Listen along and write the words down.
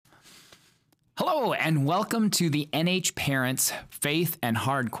Hello, and welcome to the NH Parents Faith and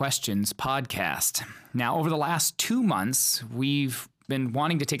Hard Questions podcast. Now, over the last 2 months, we've been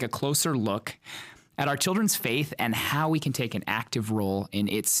wanting to take a closer look at our children's faith and how we can take an active role in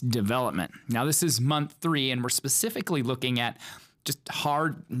its development. Now, this is month 3, and we're specifically looking at just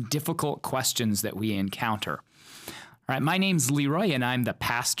hard, difficult questions that we encounter. All right, my name's Leroy, and I'm the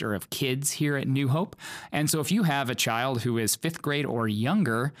pastor of kids here at New Hope. And so if you have a child who is 5th grade or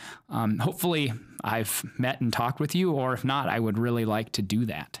younger, hopefully I've met and talked with you, or if not, I would really like to do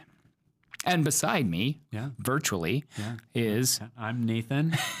that. And beside me, virtually, is... I'm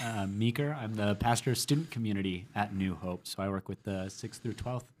Nathan Meeker. I'm the pastor of student community at New Hope. So I work with the 6th through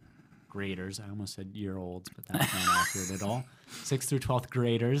 12th graders. I almost said year-olds, but that's not accurate at all. 6th through 12th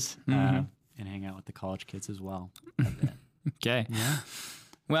graders. And hang out with the college kids as well a bit. Okay. Yeah.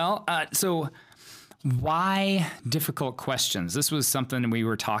 Well, so why difficult questions? This was something we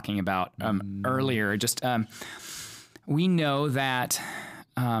were talking about earlier. Just we know that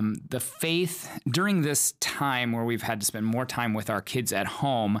the faith during this time where we've had to spend more time with our kids at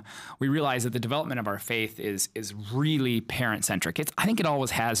home, we realize that the development of our faith is really parent-centric. I think it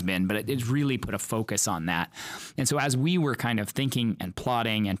always has been, but it's really put a focus on that. And so as we were kind of thinking and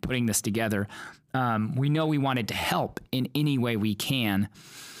plotting and putting this together, we know we wanted to help in any way we can.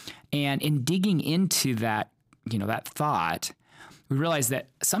 And in digging into that, that thought, we realized that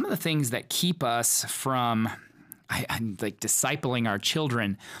some of the things that keep us from like discipling our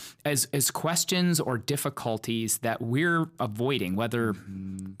children as questions or difficulties that we're avoiding, whether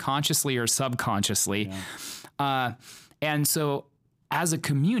consciously or subconsciously. And so as a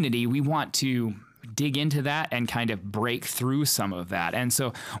community, we want to dig into that and kind of break through some of that. And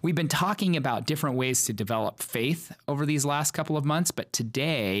so we've been talking about different ways to develop faith over these last couple of months, but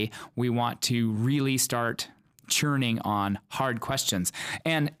today we want to really start churning on hard questions.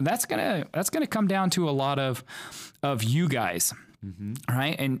 And that's gonna come down to a lot of you guys,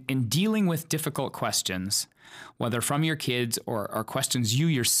 right? And in dealing with difficult questions, whether from your kids or questions you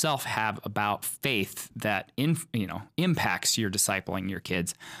yourself have about faith that impacts your discipling your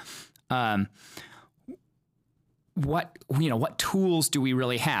kids. What tools do we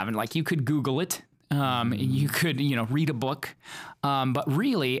really have? And like you could Google it. You could, read a book, but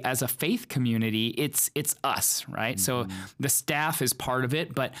really as a faith community, it's us, right? So the staff is part of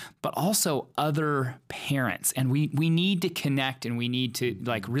it, but also other parents, and we need to connect, and we need to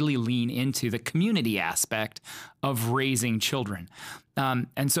really lean into the community aspect of raising children.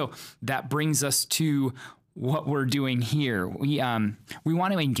 And so that brings us to what we're doing here. We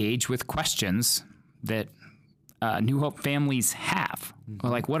want to engage with questions that New Hope families have.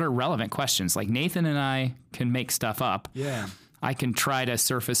 Like, what are relevant questions? Like Nathan and I can make stuff up. Yeah. I can try to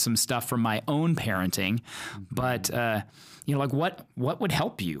surface some stuff from my own parenting, but what would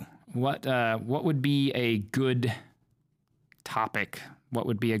help you? What would be a good topic? What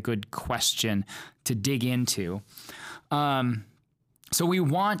would be a good question to dig into? So we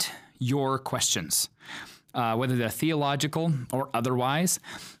want your questions, whether they're theological or otherwise,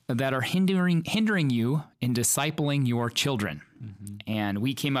 that are hindering you in discipling your children. And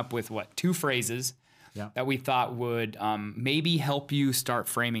we came up with 2 phrases that we thought would maybe help you start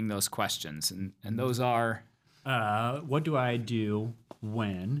framing those questions. And those are... what do I do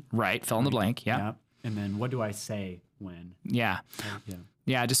when? Right, fill in the blank, yeah. And then what do I say when? Yeah,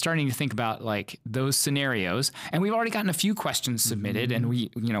 just starting to think about those scenarios. And we've already gotten a few questions submitted, and we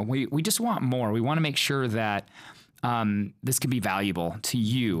just want more. We want to make sure that this can be valuable to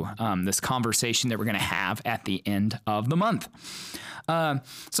you, this conversation that we're going to have at the end of the month.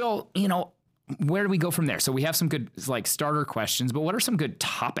 So where do we go from there? So we have some good starter questions, but what are some good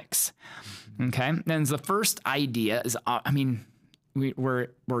topics? Okay. And the first idea is,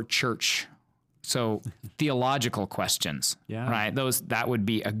 we're church. So theological questions, right? That would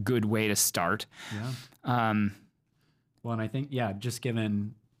be a good way to start. Yeah. Well, and I think, just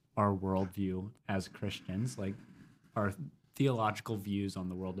given our worldview as Christians, our theological views on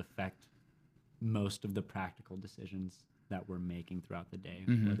the world affect most of the practical decisions that we're making throughout the day,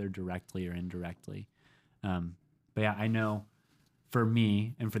 whether directly or indirectly. But I know for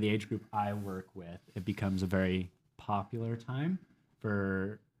me and for the age group I work with, it becomes a very popular time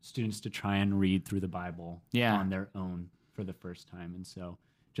for students to try and read through the Bible on their own for the first time. And so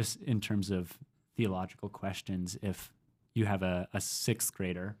just in terms of theological questions, if you have a 6th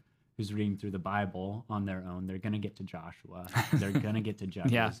grader who's reading through the Bible on their own, they're going to get to Joshua. They're going to get to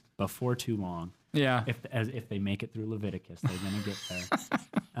Judges before too long. Yeah. If they make it through Leviticus, they're going to get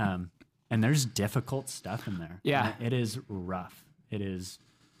there. And there's difficult stuff in there. Yeah. And it is rough. It is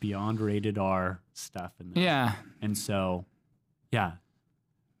beyond rated R stuff in there. Yeah. And so,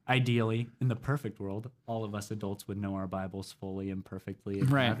 ideally, in the perfect world, all of us adults would know our Bibles fully and perfectly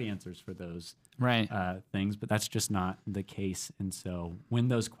and Right. have answers for those Right. things, but that's just not the case. And so when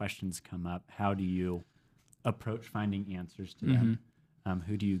those questions come up, how do you approach finding answers to them?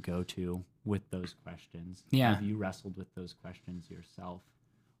 Who do you go to with those questions? Yeah. Have you wrestled with those questions yourself,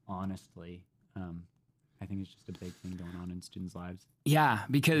 honestly? I think it's just a big thing going on in students' lives. Yeah,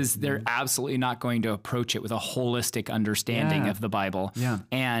 because they're absolutely not going to approach it with a holistic understanding Yeah. of the Bible. Yeah.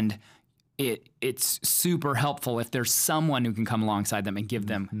 And it's super helpful if there's someone who can come alongside them and give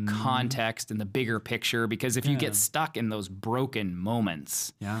them context and the bigger picture, because if you get stuck in those broken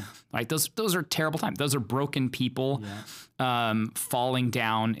moments, Yeah. like those are terrible times. Those are broken people falling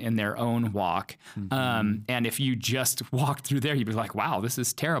down in their own walk. And if you just walk through there, you'd be like, wow, this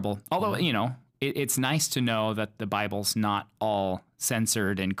is terrible. Although, you know, it's nice to know that the Bible's not all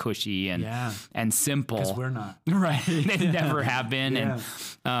censored and cushy and simple. Because we're not. Right. They never have been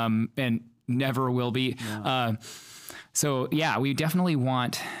and never will be. So we definitely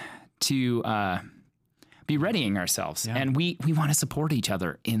want to be readying ourselves. And we want to support each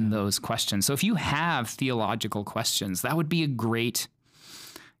other in those questions. So if you have theological questions, that would be a great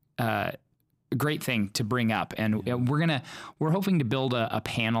thing to bring up. And we're hoping to build a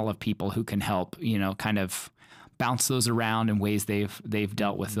panel of people who can help, you know, kind of bounce those around in ways they've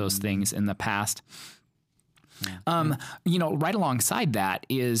dealt with those things in the past. You know, right alongside that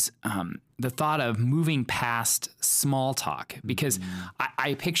is the thought of moving past small talk, because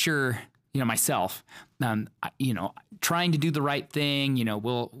I picture, you know, myself, you know, trying to do the right thing. You know,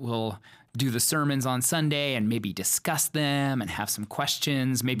 we'll do the sermons on Sunday and maybe discuss them and have some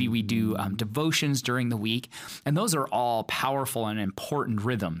questions. Maybe we do devotions during the week, and those are all powerful and important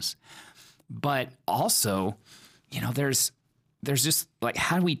rhythms. But also, you know, there's just like,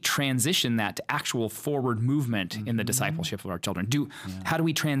 how do we transition that to actual forward movement in the discipleship of our children? How do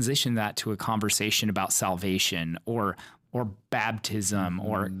we transition that to a conversation about salvation or baptism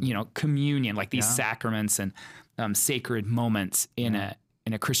or, you know, communion, like these sacraments and sacred moments in a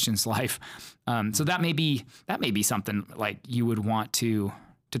Christian's life? So that may be something like you would want to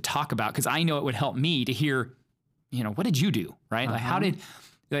talk about, because I know it would help me to hear, you know, what did you do, right? Like, how did,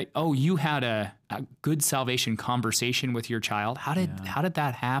 like, oh, you had a good salvation conversation with your child. How did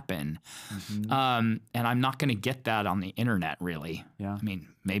that happen? And I'm not going to get that on the internet, really. Yeah. I mean,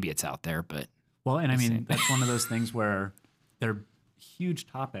 maybe it's out there, but Well, and I mean, that's one of those things where they're huge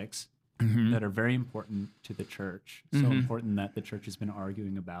topics that are very important to the church. So important that the church has been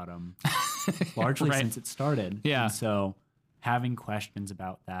arguing about them largely since it started. Yeah. And so having questions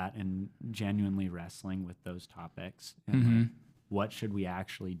about that and genuinely wrestling with those topics and like, what should we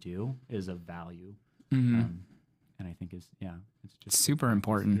actually do is of value. And I think it's just super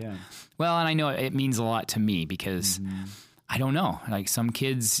important. Yeah. Well, and I know it means a lot to me because I don't know, like some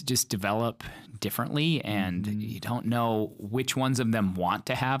kids just develop differently and you don't know which ones of them want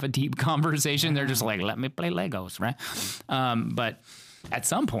to have a deep conversation. They're just like, let me play Legos, right? But at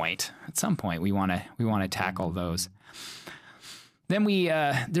some point we want to tackle those. Then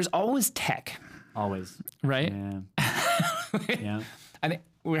there's always tech. Always. Right? Yeah. I think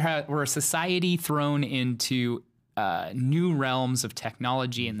we're a society thrown into new realms of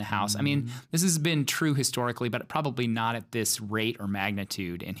technology in the house. I mean, this has been true historically, but probably not at this rate or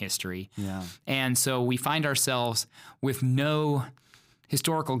magnitude in history. Yeah. And so we find ourselves with no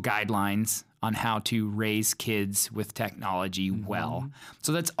historical guidelines on how to raise kids with technology well.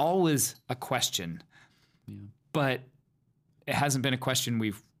 So that's always a question. Yeah. But it hasn't been a question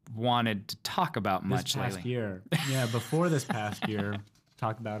we've wanted to talk about much this past lately. year. Yeah, before this past year,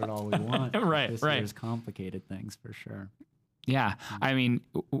 talk about it all we want. This year's complicated things for sure. Yeah. I mean,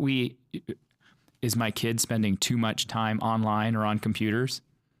 is my kid spending too much time online or on computers?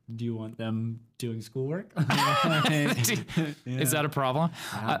 Do you want them doing schoolwork? Is that a problem?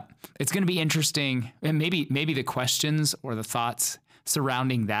 It's going to be interesting. And maybe the questions or the thoughts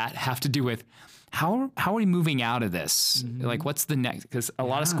surrounding that have to do with how are we moving out of this? Like, what's the next? Because a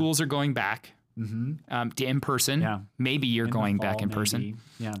lot of schools are going back to in person. Yeah. Maybe you're going back in person.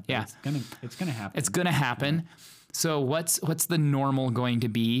 Yeah. It's gonna happen. It's gonna happen. Yeah. So what's the normal going to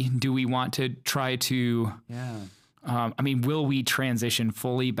be? Do we want to try to? Yeah. I mean, will we transition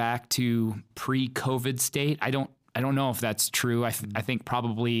fully back to pre-COVID state? I don't know if that's true. I think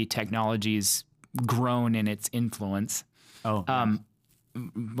probably technology's grown in its influence.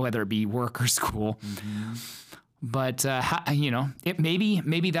 Whether it be work or school. But,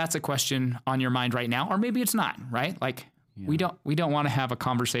 maybe that's a question on your mind right now, or maybe it's not, right? Like we don't want to have a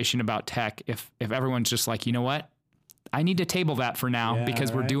conversation about tech if everyone's just like, you know what? I need to table that for now Yeah,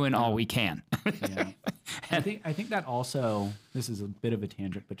 because we're right? doing all we can. Yeah. I think that also, this is a bit of a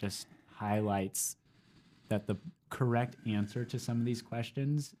tangent, but just highlights that the correct answer to some of these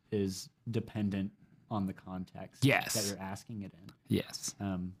questions is dependent on the context Yes. that you're asking it in. Yes.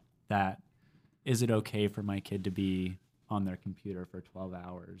 That is it okay for my kid to be on their computer for 12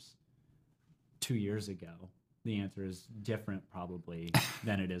 hours 2 years ago? The answer is different probably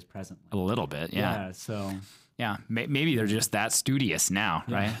than it is presently. A little bit. Yeah. So Yeah. Maybe they're just that studious now,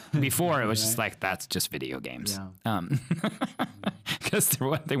 right? Before it was just like, that's just video games. Yeah. Because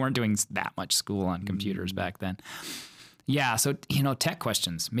they weren't doing that much school on computers back then. Yeah. So, tech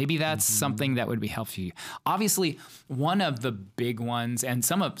questions, maybe that's something that would be helpful. Obviously, one of the big ones, and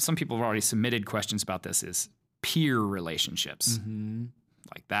some people have already submitted questions about this, is peer relationships.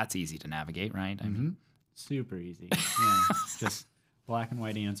 Like that's easy to navigate, right? I mean, super easy. Yeah. Just black and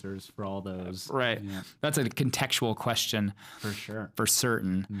white answers for all those. right. Yeah. That's a contextual question For sure. for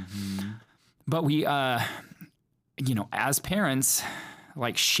certain. But we, as parents,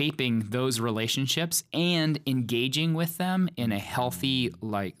 like shaping those relationships and engaging with them in a healthy,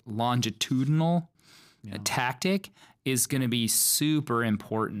 like longitudinal tactic is going to be super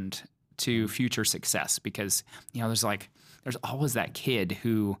important to future success because, there's always that kid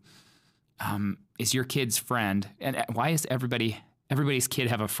who is your kid's friend. And why is everybody's kid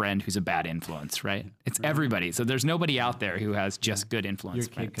have a friend who's a bad influence, right? It's everybody. So there's nobody out there who has just good influence. Your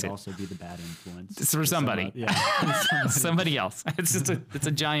kid could also be the bad influence. It's for somebody. Somebody else. It's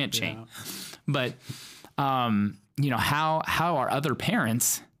a giant chain. But how are other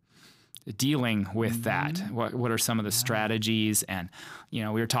parents dealing with that? What are some of the strategies? And we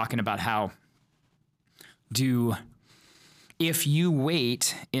were talking about how if you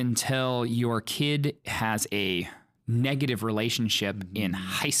wait until your kid has a negative relationship in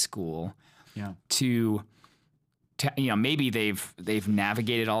high school to maybe they've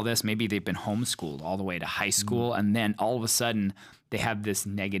navigated all this, maybe they've been homeschooled all the way to high school, and then all of a sudden they have this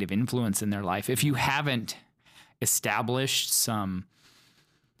negative influence in their life. If you haven't established some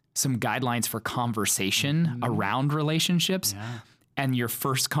guidelines for conversation around relationships, and your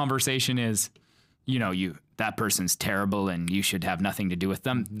first conversation is, that person's terrible and you should have nothing to do with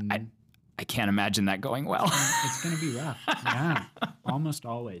them, I can't imagine that going well. It's going to be rough. Yeah. Almost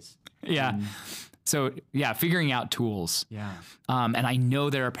always. Yeah. So figuring out tools. Yeah. And I know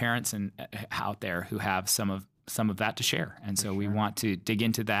there are parents out there who have some of that to share. And so we want to dig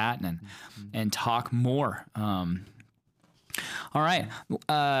into that and talk more. All right.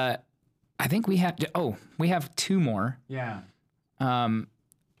 I think we have two more. Yeah.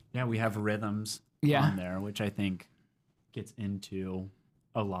 We have rhythms on there, which I think gets into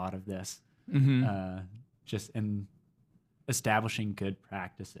a lot of this. Just in establishing good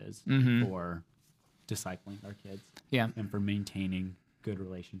practices for discipling our kids and for maintaining good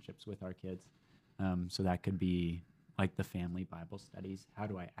relationships with our kids. So that could be like the family Bible studies. How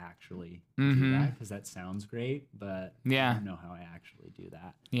do I actually do that? Because that sounds great, but I don't know how I actually do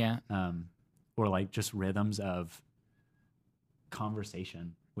that. Yeah. Or like just rhythms of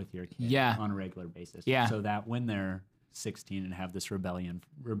conversation with your kid on a regular basis. Yeah. So that when they're 16 and have this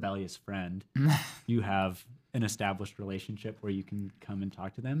rebellious friend, you have an established relationship where you can come and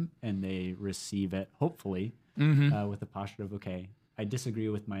talk to them and they receive it, hopefully, with the posture of, okay, I disagree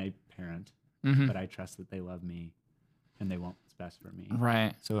with my parent, but I trust that they love me and they want what's best for me.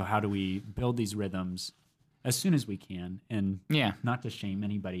 Right. So how do we build these rhythms as soon as we can and not to shame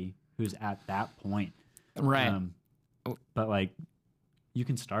anybody who's at that point. Right. But like you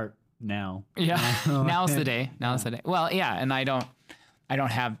can start now. Yeah. Now's the day. Now's the day. Well, and I don't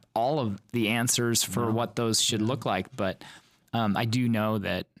have all of the answers for what those should look like, but I do know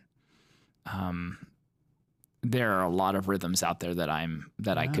that there are a lot of rhythms out there that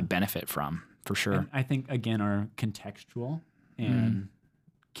I could benefit from, for sure. And I think again are contextual and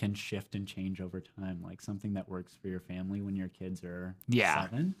can shift and change over time. Like something that works for your family when your kids are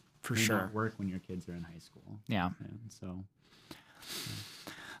 7, for may sure, not work when your kids are in high school. Yeah. And so.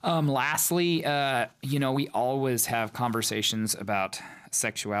 Lastly, we always have conversations about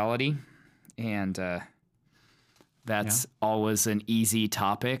sexuality, and that's always an easy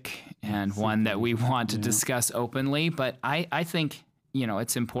topic and one that we want to discuss openly. But I think,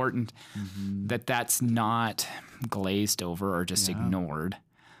 it's important that that's not glazed over or just ignored.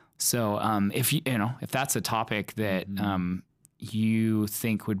 So if that's a topic that you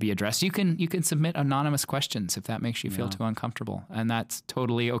think would be addressed, you can submit anonymous questions if that makes you feel too uncomfortable, and that's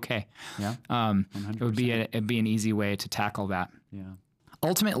totally okay. Yeah. It would be an easy way to tackle that. Yeah.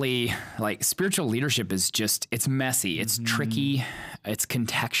 ultimately, like spiritual leadership is just, it's messy, it's tricky, it's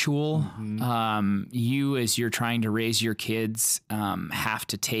contextual. You, as you're trying to raise your kids, have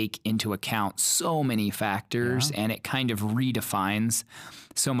to take into account so many factors, and it kind of redefines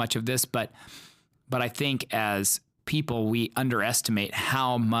so much of this. But I think as people, we underestimate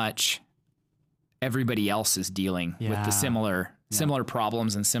how much everybody else is dealing with the similar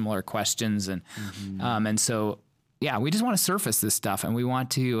problems and similar questions. And so, yeah, we just want to surface this stuff, and we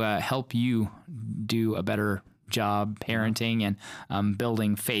want to help you do a better job parenting and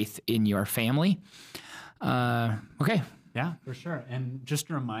building faith in your family. Okay. Yeah, for sure. And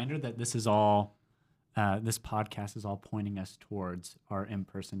just a reminder that this is all, this podcast is all pointing us towards our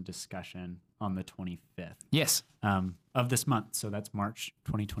in-person discussion on the 25th. Yes. Of this month. So that's March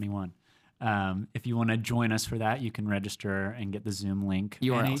 2021. If you want to join us for that, you can register and get the Zoom link.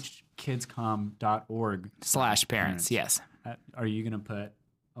 nhkidscom.org/parents. Yes. Are you going to put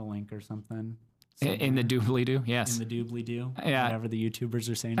a link or something? In the doobly-doo, yes. In the doobly-doo? Yeah. Whatever the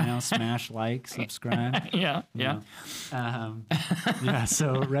YouTubers are saying now. Smash, like, subscribe. Yeah.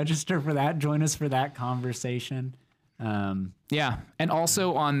 So register for that. Join us for that conversation. Yeah. And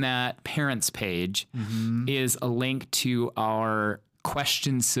also on that parents page is a link to our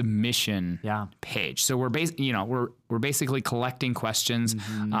question submission page. So we're basically collecting questions.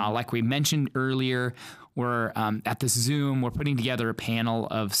 Like we mentioned earlier, we're at this Zoom, we're putting together a panel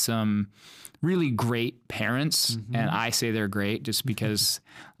of some really great parents, and I say they're great just because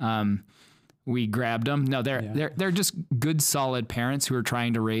we grabbed them. No, they're just good, solid parents who are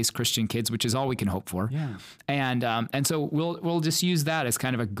trying to raise Christian kids, which is all we can hope for. Yeah. And so we'll just use that as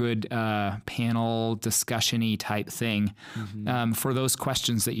kind of a good panel discussion-y type thing for those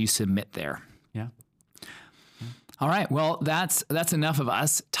questions that you submit there. Yeah. All right. Well, that's enough of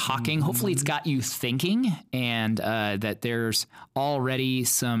us talking. Hopefully it's got you thinking, and that there's already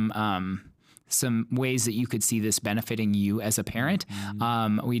some ways that you could see this benefiting you as a parent.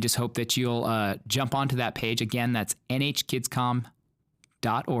 We just hope that you'll jump onto that page. Again, that's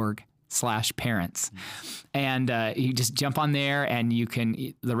nhkidscom.org/parents. And you just jump on there, and you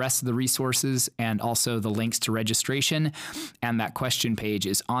can, the rest of the resources and also the links to registration and that question page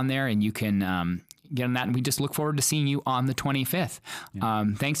is on there, and you can get on that. And we just look forward to seeing you on the 25th.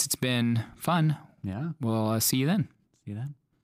 Thanks. It's been fun. Yeah. We'll see you then. See you then.